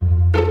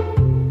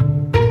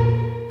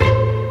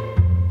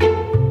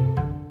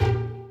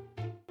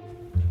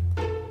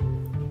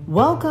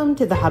Welcome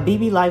to the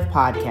Habibi Life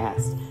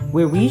Podcast,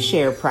 where we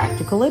share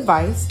practical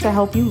advice to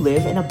help you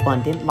live an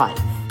abundant life.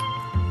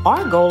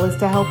 Our goal is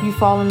to help you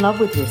fall in love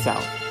with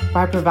yourself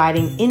by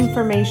providing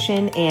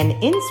information and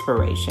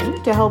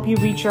inspiration to help you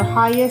reach your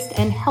highest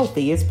and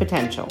healthiest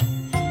potential.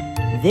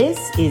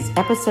 This is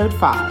episode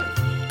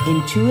 5,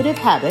 Intuitive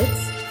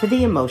Habits for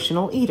the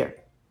Emotional Eater.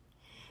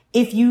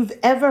 If you've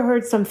ever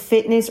heard some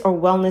fitness or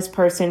wellness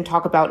person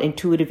talk about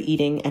intuitive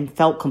eating and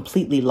felt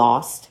completely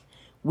lost,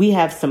 we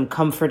have some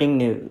comforting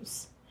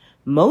news.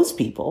 Most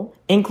people,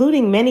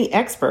 including many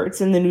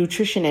experts in the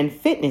nutrition and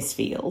fitness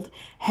field,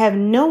 have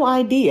no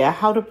idea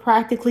how to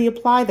practically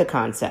apply the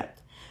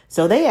concept.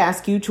 So they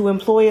ask you to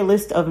employ a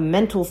list of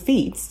mental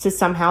feats to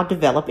somehow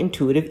develop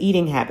intuitive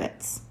eating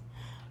habits.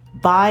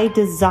 By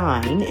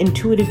design,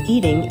 intuitive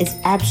eating is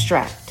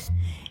abstract.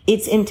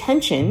 Its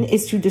intention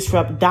is to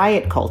disrupt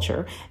diet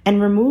culture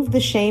and remove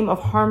the shame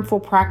of harmful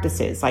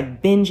practices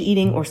like binge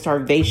eating or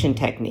starvation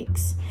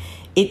techniques.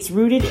 It's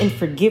rooted in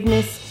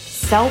forgiveness,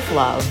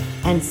 self-love,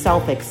 and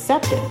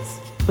self-acceptance.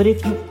 But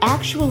if you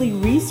actually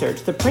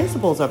research the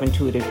principles of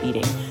intuitive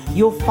eating,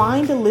 you'll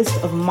find a list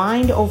of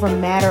mind over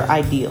matter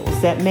ideals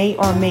that may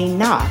or may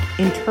not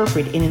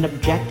interpret in an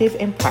objective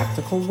and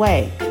practical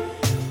way.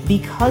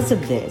 Because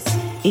of this,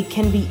 it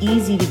can be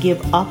easy to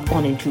give up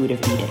on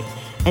intuitive eating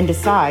and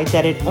decide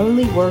that it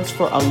only works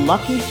for a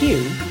lucky few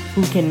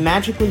who can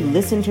magically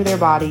listen to their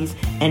bodies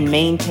and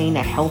maintain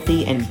a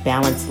healthy and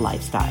balanced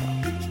lifestyle.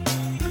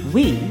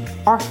 We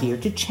are here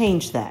to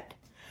change that.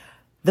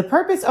 The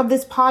purpose of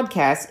this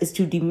podcast is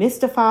to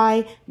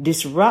demystify,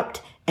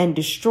 disrupt, and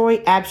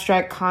destroy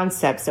abstract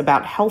concepts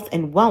about health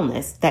and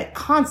wellness that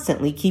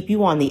constantly keep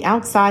you on the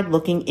outside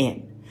looking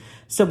in.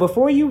 So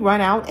before you run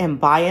out and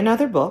buy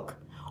another book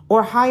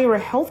or hire a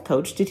health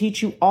coach to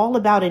teach you all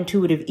about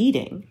intuitive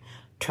eating,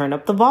 turn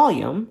up the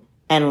volume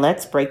and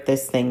let's break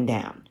this thing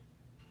down.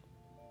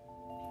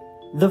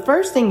 The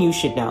first thing you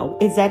should know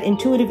is that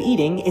intuitive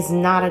eating is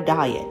not a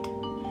diet.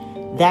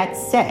 That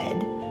said,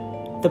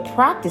 the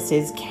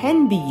practices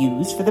can be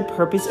used for the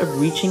purpose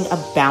of reaching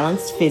a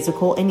balanced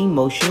physical and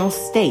emotional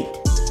state.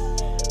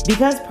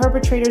 Because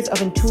perpetrators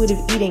of intuitive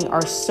eating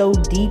are so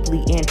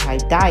deeply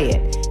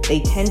anti-diet, they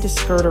tend to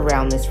skirt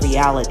around this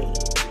reality.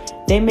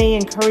 They may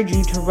encourage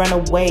you to run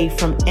away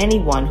from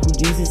anyone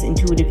who uses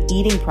intuitive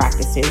eating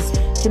practices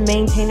to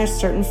maintain a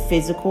certain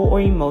physical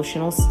or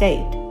emotional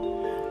state.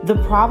 The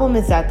problem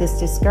is that this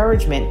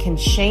discouragement can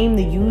shame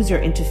the user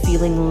into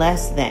feeling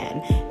less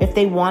than if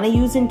they want to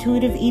use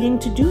intuitive eating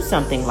to do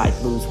something like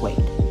lose weight.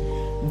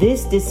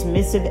 This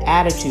dismissive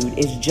attitude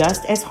is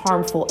just as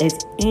harmful as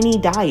any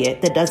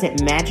diet that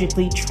doesn't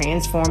magically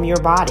transform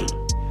your body.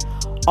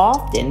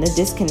 Often, the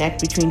disconnect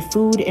between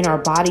food and our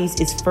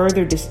bodies is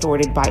further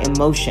distorted by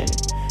emotion.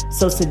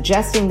 So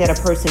suggesting that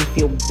a person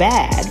feel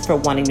bad for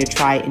wanting to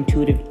try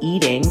intuitive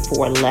eating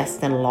for a less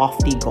than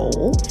lofty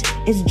goal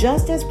is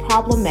just as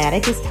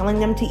problematic as telling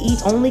them to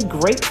eat only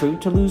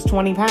grapefruit to lose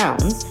 20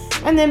 pounds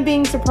and then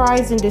being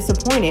surprised and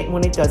disappointed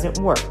when it doesn't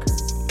work.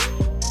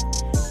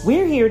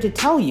 We're here to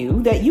tell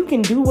you that you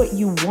can do what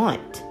you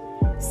want.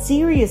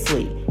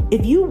 Seriously,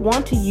 if you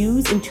want to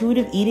use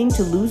intuitive eating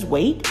to lose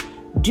weight,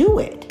 do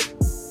it.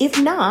 If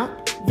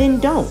not, then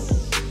don't.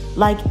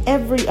 Like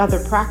every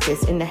other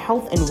practice in the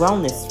health and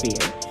wellness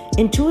sphere,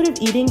 intuitive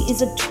eating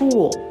is a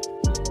tool.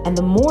 And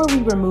the more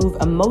we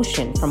remove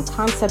emotion from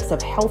concepts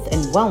of health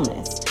and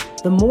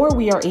wellness, the more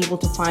we are able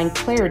to find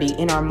clarity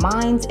in our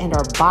minds and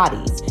our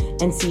bodies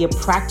and see a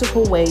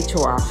practical way to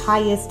our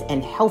highest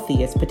and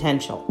healthiest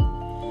potential.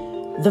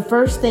 The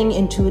first thing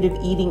intuitive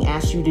eating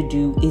asks you to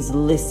do is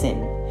listen,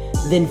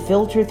 then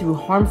filter through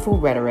harmful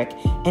rhetoric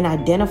and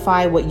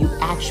identify what you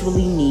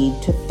actually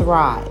need to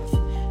thrive.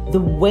 The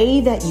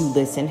way that you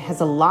listen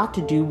has a lot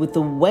to do with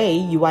the way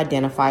you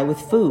identify with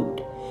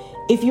food.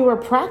 If you're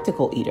a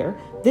practical eater,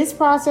 this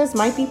process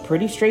might be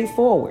pretty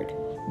straightforward.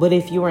 But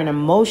if you're an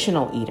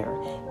emotional eater,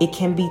 it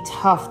can be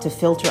tough to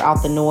filter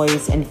out the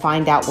noise and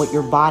find out what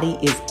your body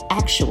is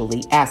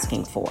actually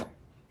asking for.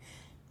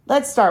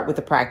 Let's start with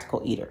the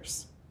practical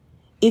eaters.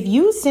 If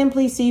you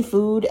simply see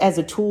food as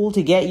a tool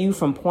to get you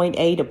from point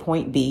A to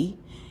point B,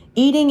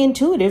 eating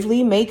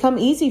intuitively may come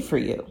easy for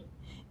you.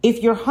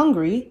 If you're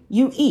hungry,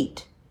 you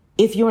eat.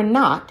 If you're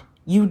not,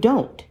 you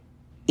don't.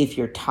 If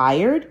you're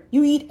tired,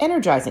 you eat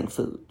energizing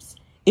foods.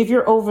 If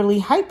you're overly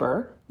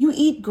hyper, you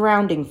eat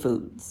grounding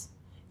foods.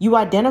 You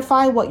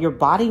identify what your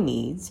body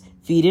needs,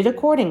 feed it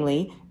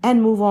accordingly,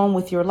 and move on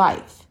with your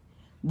life.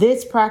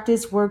 This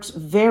practice works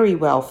very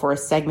well for a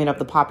segment of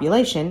the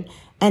population,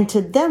 and to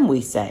them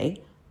we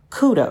say,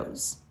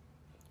 kudos.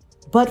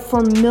 But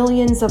for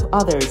millions of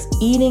others,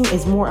 eating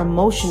is more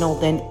emotional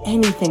than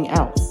anything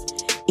else.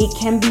 It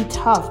can be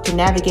tough to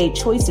navigate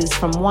choices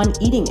from one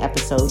eating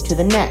episode to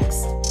the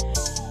next.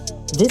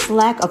 This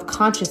lack of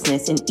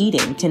consciousness in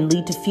eating can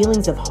lead to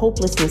feelings of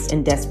hopelessness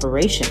and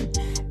desperation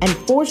and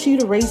force you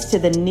to race to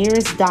the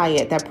nearest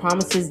diet that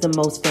promises the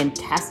most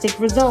fantastic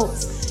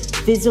results,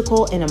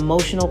 physical and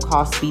emotional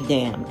costs be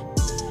damned.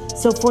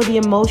 So for the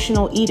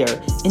emotional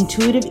eater,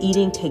 intuitive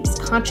eating takes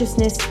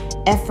consciousness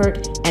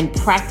effort, and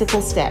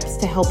practical steps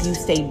to help you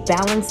stay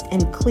balanced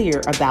and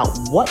clear about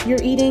what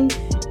you're eating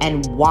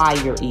and why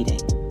you're eating.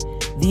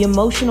 The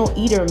emotional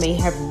eater may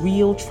have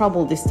real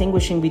trouble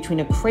distinguishing between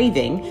a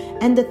craving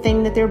and the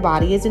thing that their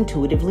body is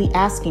intuitively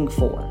asking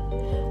for.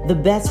 The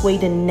best way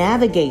to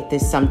navigate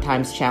this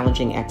sometimes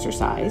challenging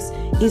exercise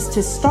is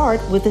to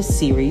start with a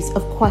series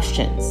of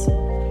questions.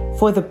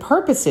 For the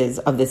purposes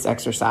of this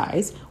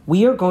exercise,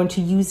 we are going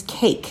to use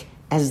cake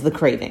as the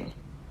craving.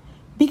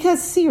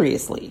 Because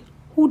seriously,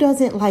 who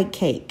doesn't like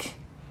cake?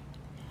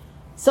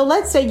 So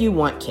let's say you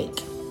want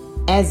cake,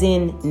 as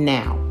in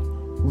now,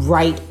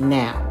 right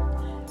now.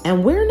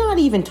 And we're not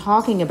even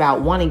talking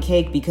about wanting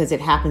cake because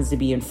it happens to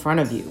be in front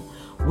of you.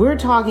 We're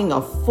talking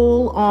a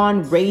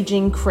full-on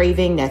raging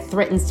craving that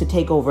threatens to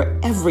take over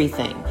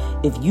everything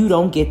if you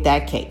don't get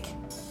that cake.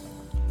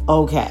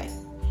 Okay,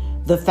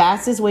 the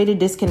fastest way to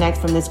disconnect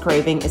from this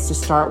craving is to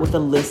start with a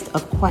list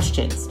of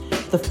questions.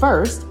 The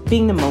first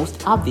being the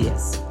most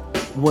obvious.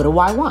 What do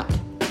I want?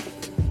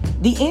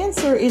 The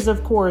answer is,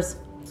 of course,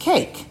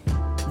 cake.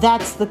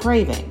 That's the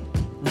craving.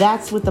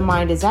 That's what the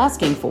mind is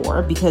asking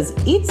for because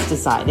it's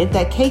decided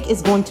that cake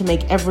is going to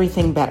make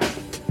everything better.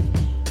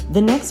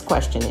 The next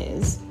question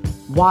is,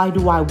 why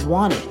do I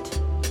want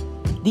it?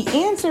 The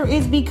answer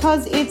is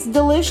because it's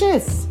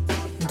delicious.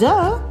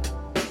 Duh.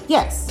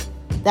 Yes,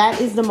 that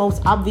is the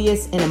most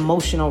obvious and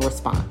emotional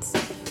response.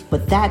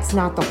 But that's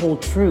not the whole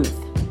truth.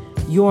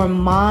 Your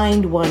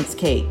mind wants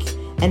cake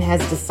and has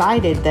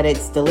decided that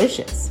it's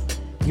delicious.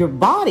 Your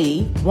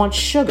body wants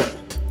sugar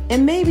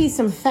and maybe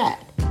some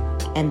fat.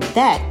 And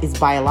that is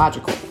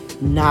biological,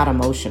 not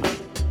emotional.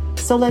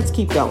 So let's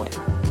keep going.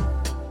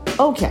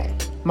 Okay,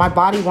 my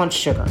body wants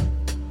sugar.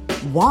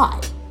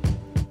 Why?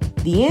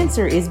 The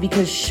answer is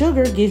because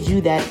sugar gives you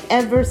that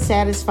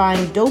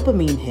ever-satisfying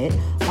dopamine hit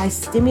by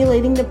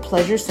stimulating the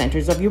pleasure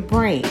centers of your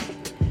brain.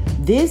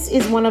 This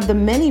is one of the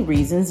many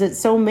reasons that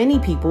so many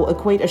people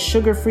equate a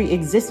sugar-free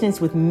existence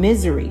with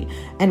misery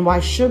and why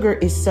sugar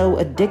is so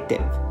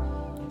addictive.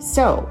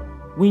 So,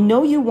 we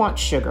know you want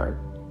sugar,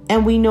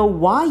 and we know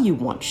why you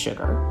want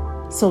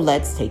sugar, so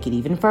let's take it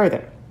even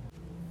further.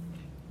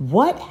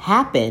 What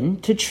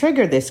happened to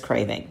trigger this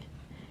craving?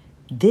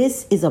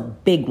 This is a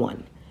big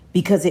one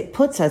because it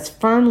puts us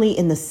firmly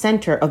in the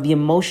center of the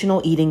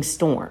emotional eating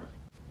storm.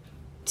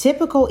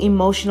 Typical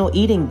emotional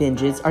eating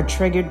binges are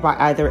triggered by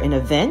either an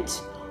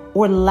event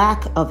or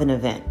lack of an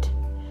event.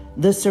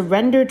 The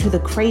surrender to the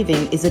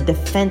craving is a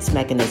defense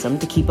mechanism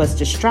to keep us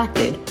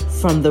distracted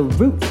from the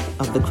root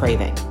of the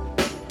craving.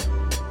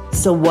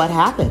 So what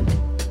happened?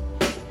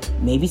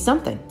 Maybe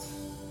something.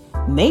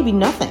 Maybe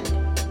nothing.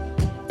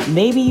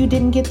 Maybe you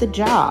didn't get the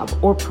job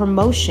or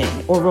promotion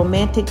or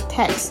romantic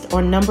text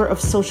or number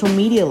of social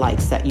media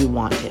likes that you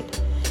wanted.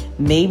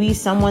 Maybe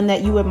someone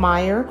that you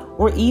admire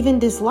or even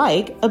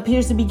dislike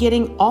appears to be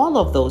getting all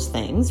of those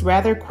things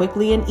rather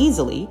quickly and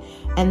easily,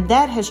 and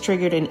that has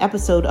triggered an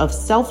episode of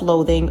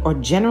self-loathing or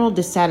general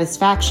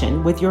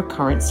dissatisfaction with your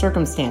current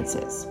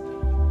circumstances.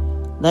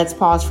 Let's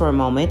pause for a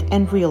moment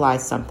and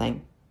realize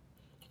something.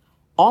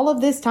 All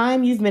of this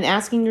time you've been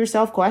asking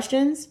yourself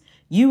questions,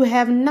 you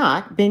have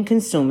not been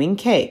consuming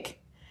cake.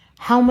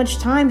 How much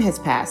time has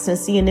passed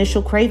since the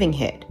initial craving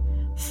hit?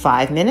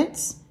 5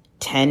 minutes?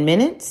 10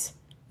 minutes?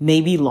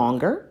 Maybe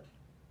longer?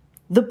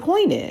 The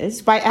point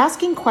is, by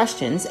asking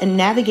questions and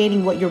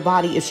navigating what your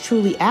body is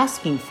truly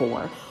asking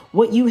for,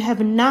 what you have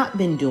not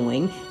been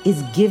doing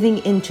is giving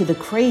into the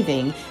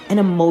craving and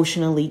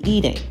emotionally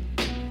eating.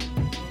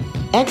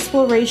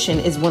 Exploration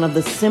is one of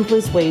the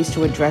simplest ways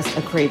to address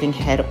a craving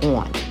head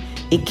on.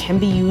 It can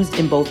be used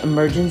in both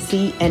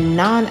emergency and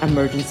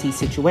non-emergency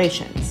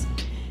situations.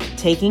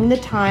 Taking the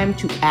time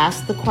to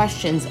ask the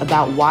questions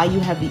about why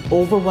you have the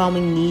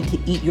overwhelming need to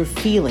eat your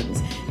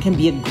feelings can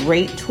be a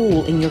great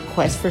tool in your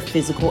quest for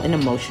physical and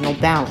emotional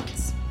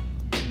balance.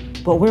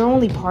 But we're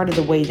only part of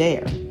the way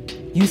there.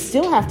 You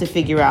still have to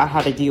figure out how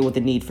to deal with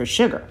the need for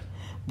sugar.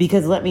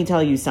 Because let me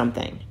tell you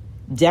something,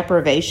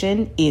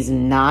 deprivation is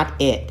not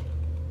it.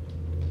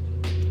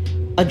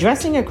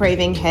 Addressing a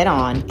craving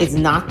head-on is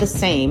not the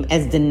same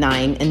as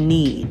denying a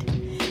need.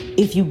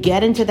 If you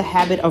get into the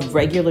habit of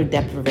regular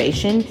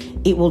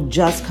deprivation, it will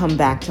just come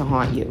back to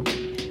haunt you.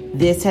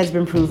 This has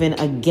been proven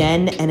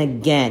again and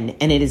again,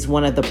 and it is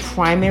one of the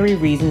primary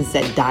reasons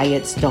that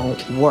diets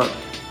don't work.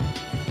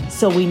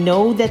 So we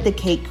know that the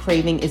cake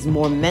craving is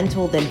more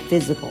mental than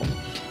physical,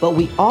 but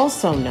we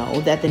also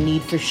know that the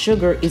need for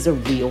sugar is a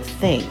real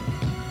thing.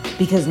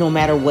 Because no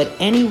matter what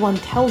anyone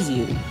tells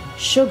you,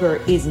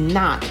 sugar is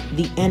not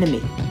the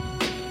enemy.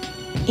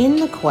 In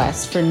the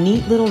quest for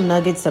neat little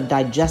nuggets of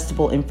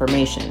digestible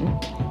information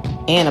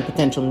and a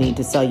potential need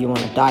to sell you on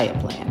a diet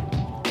plan,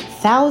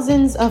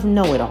 thousands of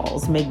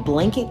know-it-alls make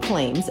blanket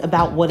claims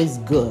about what is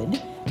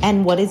good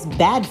and what is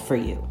bad for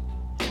you.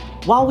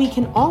 While we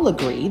can all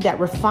agree that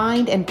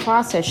refined and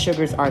processed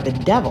sugars are the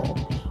devil,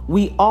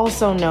 we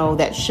also know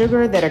that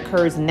sugar that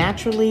occurs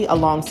naturally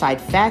alongside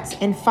fats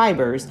and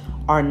fibers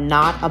are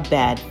not a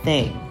bad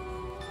thing.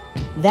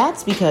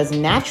 That's because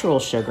natural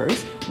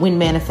sugars, when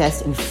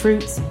manifest in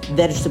fruits,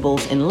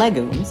 vegetables, and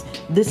legumes,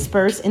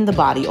 disperse in the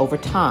body over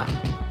time.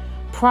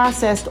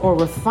 Processed or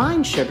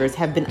refined sugars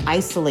have been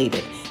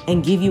isolated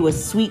and give you a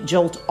sweet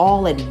jolt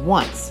all at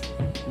once.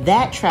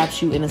 That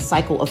traps you in a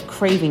cycle of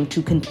craving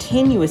to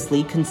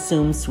continuously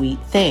consume sweet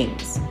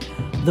things.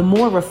 The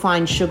more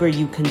refined sugar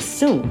you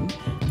consume,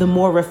 the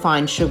more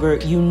refined sugar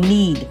you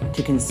need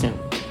to consume.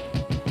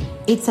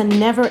 It's a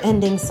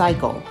never-ending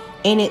cycle,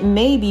 and it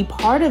may be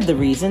part of the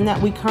reason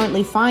that we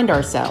currently find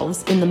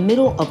ourselves in the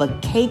middle of a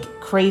cake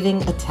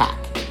craving attack.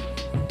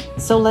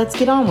 So let's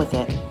get on with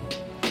it.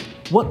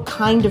 What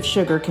kind of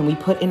sugar can we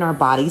put in our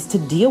bodies to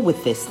deal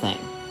with this thing?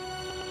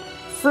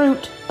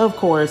 Fruit, of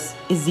course,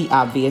 is the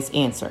obvious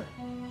answer.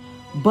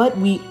 But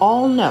we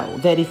all know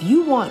that if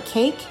you want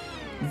cake,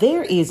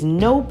 there is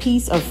no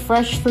piece of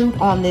fresh fruit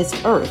on this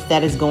earth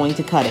that is going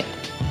to cut it.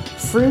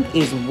 Fruit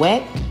is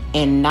wet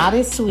and not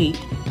as sweet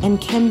and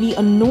can be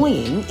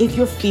annoying if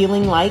you're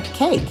feeling like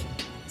cake.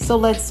 So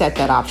let's set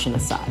that option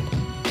aside.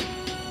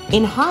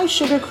 In high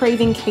sugar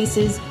craving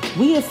cases,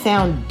 we have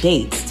found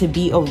dates to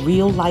be a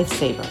real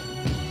lifesaver.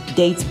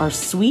 Dates are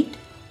sweet,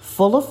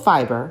 full of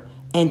fiber,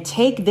 and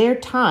take their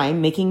time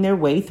making their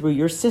way through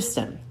your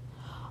system.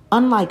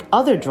 Unlike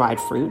other dried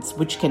fruits,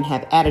 which can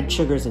have added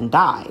sugars and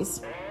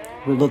dyes,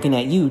 we're looking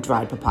at you,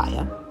 dried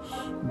papaya,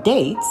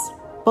 dates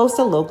boast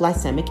a low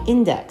glycemic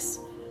index.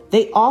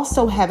 They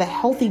also have a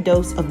healthy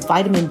dose of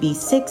vitamin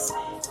B6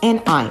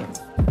 and iron.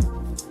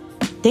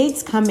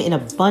 Dates come in a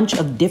bunch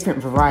of different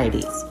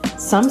varieties,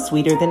 some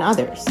sweeter than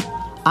others.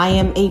 I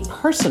am a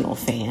personal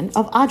fan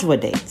of ajwa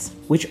dates,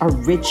 which are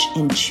rich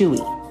and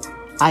chewy.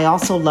 I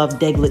also love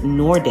deglet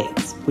noor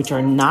dates, which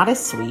are not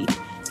as sweet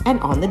and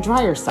on the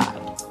drier side.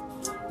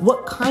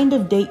 What kind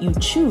of date you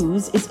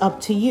choose is up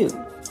to you.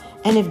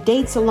 And if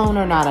dates alone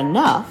are not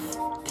enough,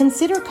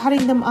 consider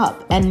cutting them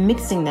up and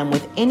mixing them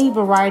with any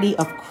variety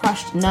of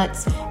crushed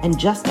nuts and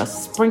just a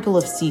sprinkle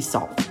of sea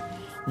salt.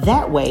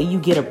 That way you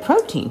get a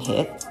protein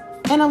hit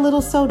and a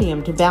little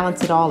sodium to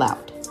balance it all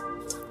out.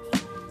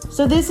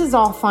 So this is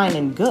all fine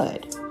and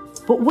good,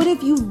 but what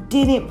if you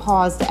didn't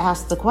pause to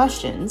ask the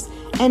questions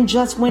and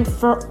just went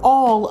for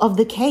all of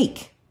the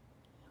cake?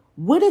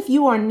 What if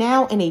you are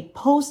now in a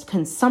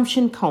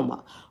post-consumption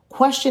coma,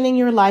 questioning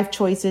your life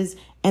choices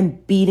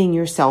and beating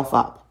yourself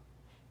up,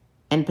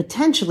 and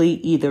potentially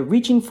either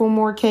reaching for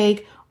more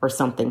cake or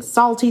something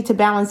salty to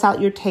balance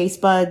out your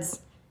taste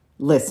buds?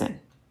 Listen,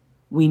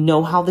 we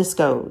know how this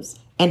goes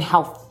and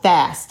how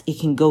fast it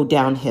can go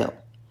downhill.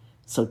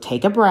 So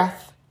take a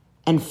breath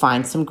and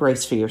find some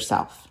grace for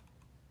yourself.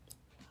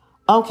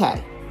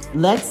 Okay,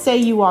 let's say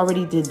you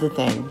already did the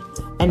thing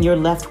and you're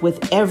left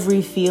with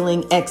every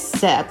feeling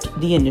except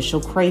the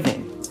initial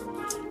craving.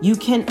 You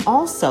can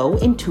also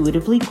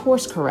intuitively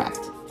course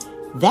correct.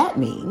 That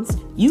means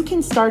you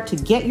can start to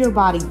get your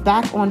body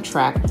back on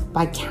track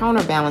by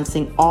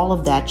counterbalancing all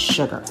of that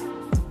sugar.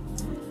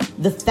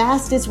 The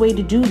fastest way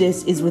to do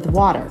this is with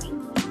water.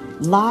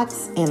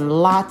 Lots and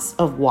lots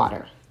of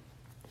water.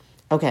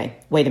 Okay,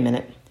 wait a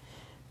minute.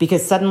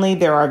 Because suddenly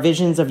there are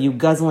visions of you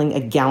guzzling a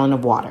gallon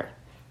of water.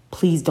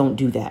 Please don't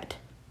do that.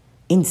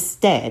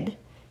 Instead,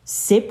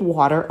 sip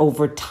water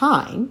over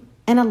time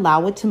and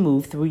allow it to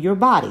move through your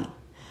body.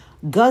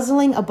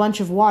 Guzzling a bunch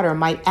of water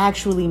might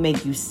actually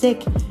make you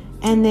sick,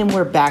 and then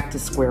we're back to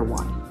square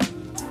one.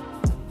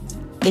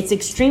 It's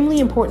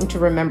extremely important to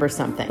remember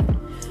something.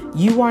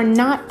 You are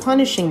not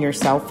punishing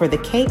yourself for the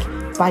cake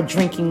by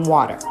drinking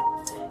water.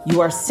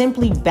 You are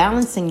simply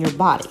balancing your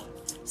body.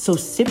 So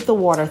sip the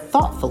water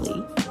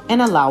thoughtfully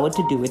and allow it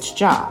to do its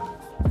job.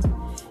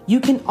 You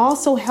can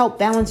also help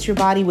balance your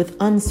body with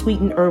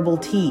unsweetened herbal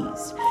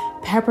teas.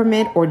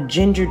 Peppermint or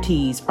ginger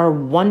teas are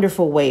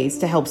wonderful ways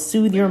to help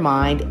soothe your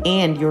mind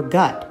and your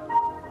gut.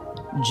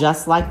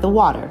 Just like the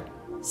water,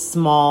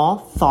 small,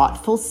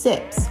 thoughtful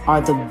sips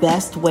are the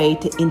best way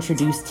to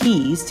introduce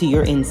teas to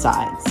your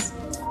insides.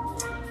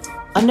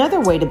 Another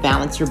way to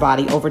balance your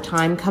body over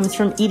time comes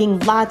from eating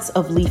lots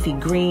of leafy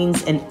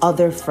greens and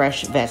other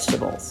fresh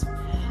vegetables.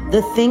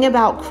 The thing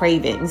about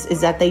cravings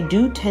is that they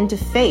do tend to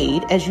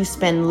fade as you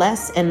spend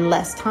less and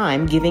less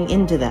time giving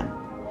into them.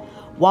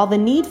 While the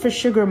need for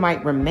sugar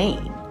might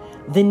remain,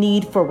 the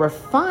need for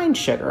refined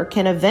sugar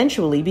can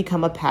eventually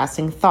become a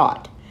passing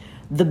thought.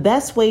 The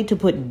best way to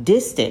put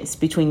distance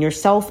between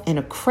yourself and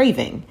a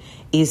craving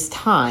is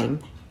time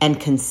and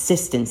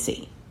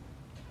consistency.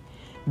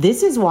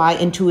 This is why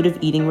intuitive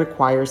eating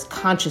requires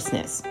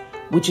consciousness,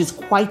 which is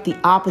quite the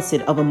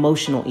opposite of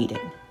emotional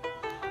eating.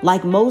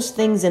 Like most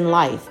things in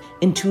life,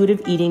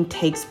 intuitive eating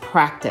takes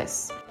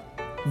practice.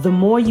 The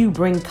more you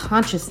bring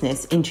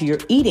consciousness into your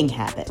eating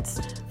habits,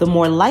 the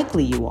more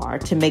likely you are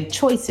to make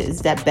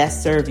choices that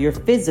best serve your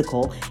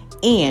physical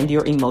and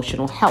your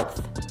emotional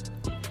health.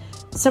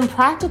 Some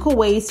practical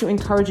ways to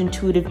encourage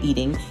intuitive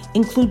eating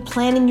include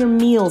planning your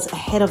meals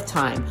ahead of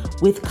time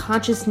with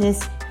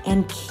consciousness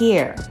and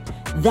care.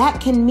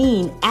 That can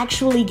mean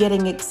actually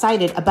getting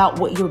excited about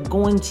what you're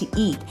going to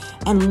eat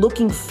and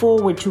looking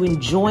forward to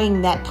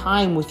enjoying that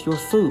time with your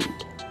food.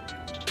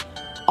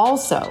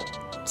 Also,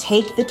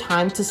 Take the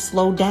time to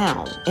slow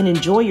down and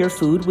enjoy your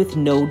food with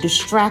no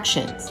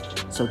distractions.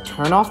 So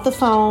turn off the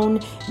phone,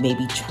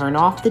 maybe turn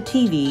off the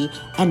TV,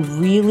 and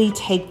really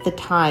take the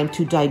time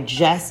to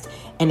digest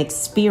and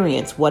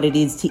experience what it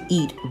is to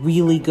eat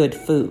really good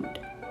food.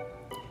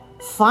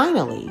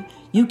 Finally,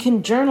 you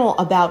can journal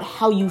about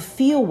how you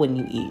feel when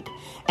you eat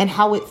and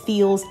how it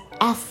feels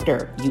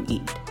after you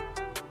eat.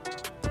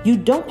 You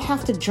don't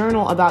have to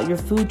journal about your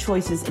food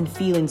choices and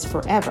feelings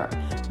forever,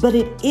 but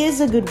it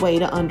is a good way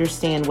to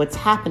understand what's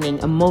happening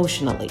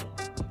emotionally.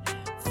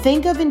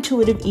 Think of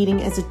intuitive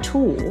eating as a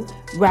tool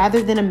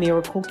rather than a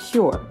miracle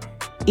cure.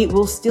 It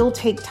will still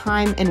take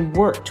time and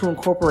work to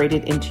incorporate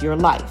it into your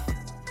life.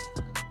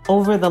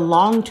 Over the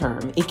long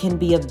term, it can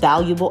be a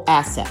valuable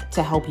asset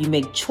to help you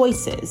make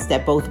choices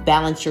that both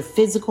balance your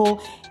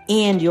physical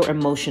and your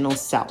emotional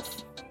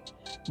self.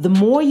 The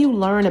more you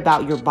learn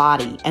about your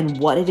body and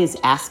what it is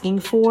asking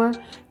for,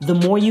 the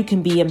more you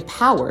can be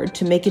empowered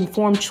to make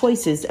informed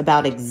choices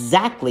about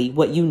exactly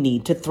what you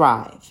need to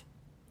thrive.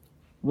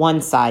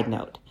 One side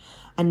note,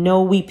 I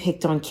know we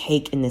picked on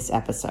cake in this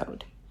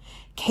episode.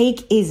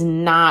 Cake is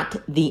not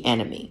the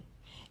enemy.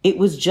 It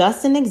was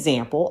just an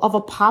example of a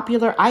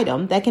popular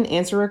item that can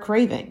answer a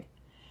craving.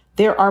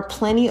 There are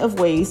plenty of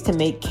ways to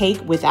make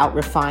cake without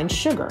refined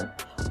sugar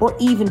or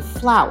even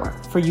flour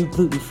for you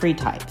gluten-free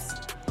types.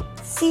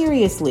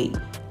 Seriously,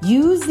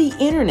 use the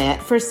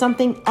internet for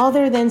something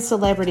other than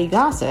celebrity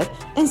gossip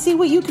and see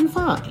what you can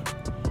find.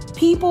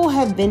 People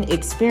have been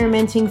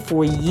experimenting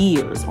for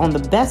years on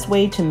the best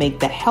way to make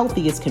the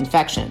healthiest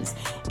confections,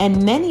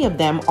 and many of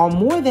them are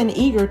more than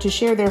eager to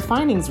share their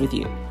findings with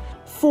you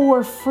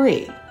for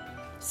free.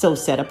 So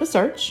set up a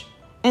search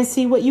and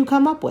see what you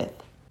come up with.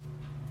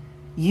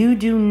 You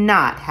do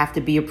not have to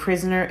be a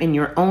prisoner in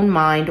your own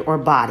mind or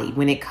body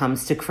when it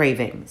comes to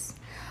cravings.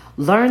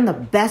 Learn the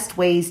best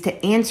ways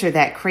to answer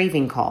that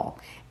craving call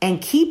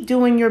and keep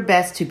doing your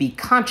best to be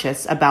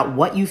conscious about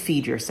what you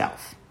feed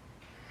yourself.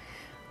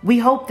 We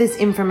hope this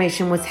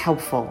information was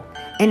helpful,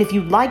 and if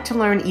you'd like to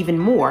learn even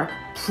more,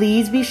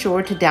 please be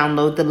sure to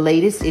download the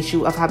latest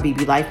issue of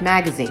Habibi Life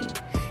magazine.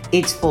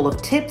 It's full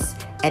of tips,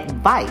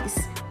 advice,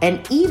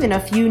 and even a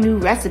few new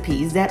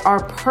recipes that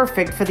are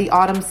perfect for the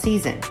autumn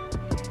season.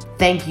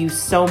 Thank you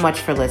so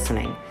much for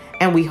listening,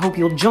 and we hope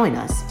you'll join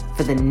us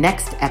for the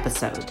next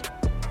episode.